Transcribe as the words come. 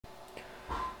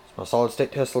a solid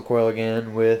state Tesla coil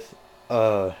again with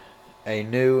uh, a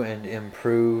new and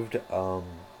improved, I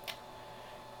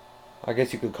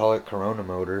guess you could call it Corona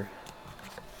motor.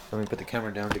 Let me put the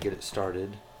camera down to get it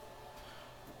started.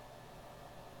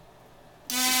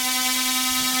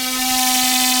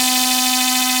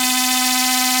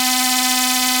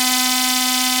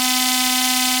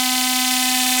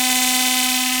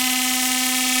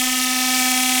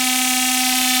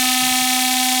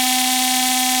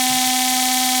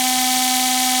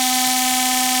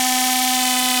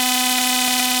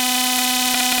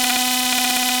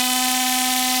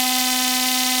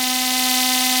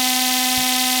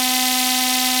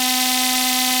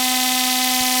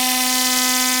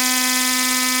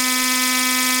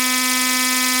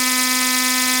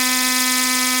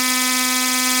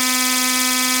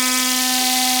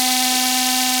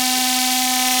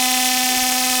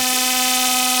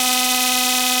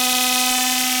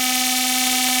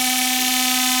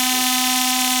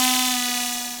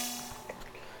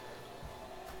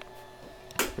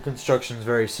 The construction is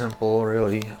very simple,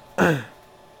 really.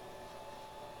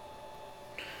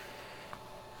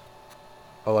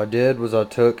 All I did was I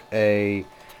took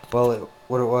what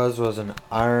it was an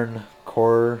iron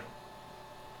core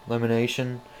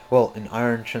lamination. Well, an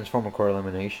iron transformer core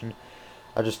lamination.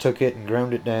 I just took it and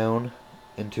ground it down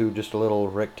into just a little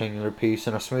rectangular piece,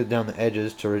 and I smoothed down the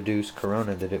edges to reduce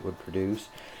corona that it would produce.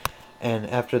 And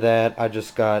after that, I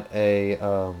just got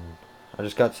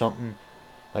something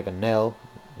like a nail,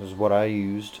 is what I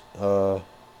used, and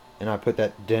I put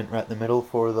that dent right in the middle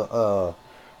for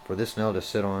this nail to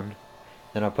sit on.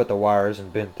 Then I put the wires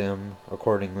and bent them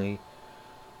accordingly.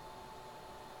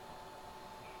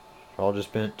 All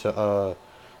just bent to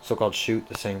so-called chute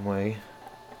the same way.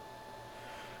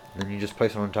 And then you just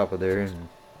place it on top of there, and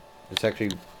it's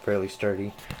actually fairly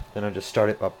sturdy. Then I just start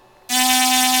it by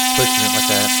pushing it like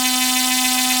that.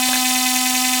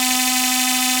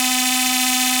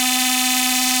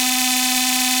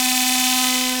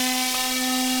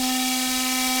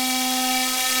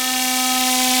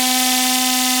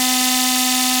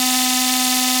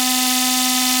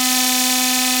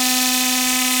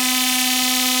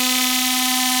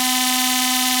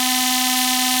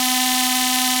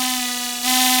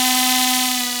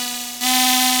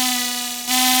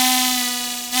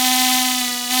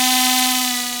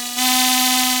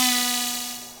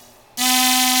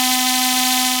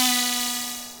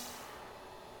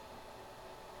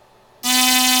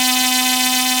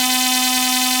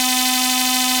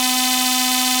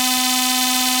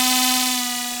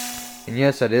 And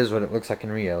yes, that is what it looks like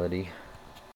in reality.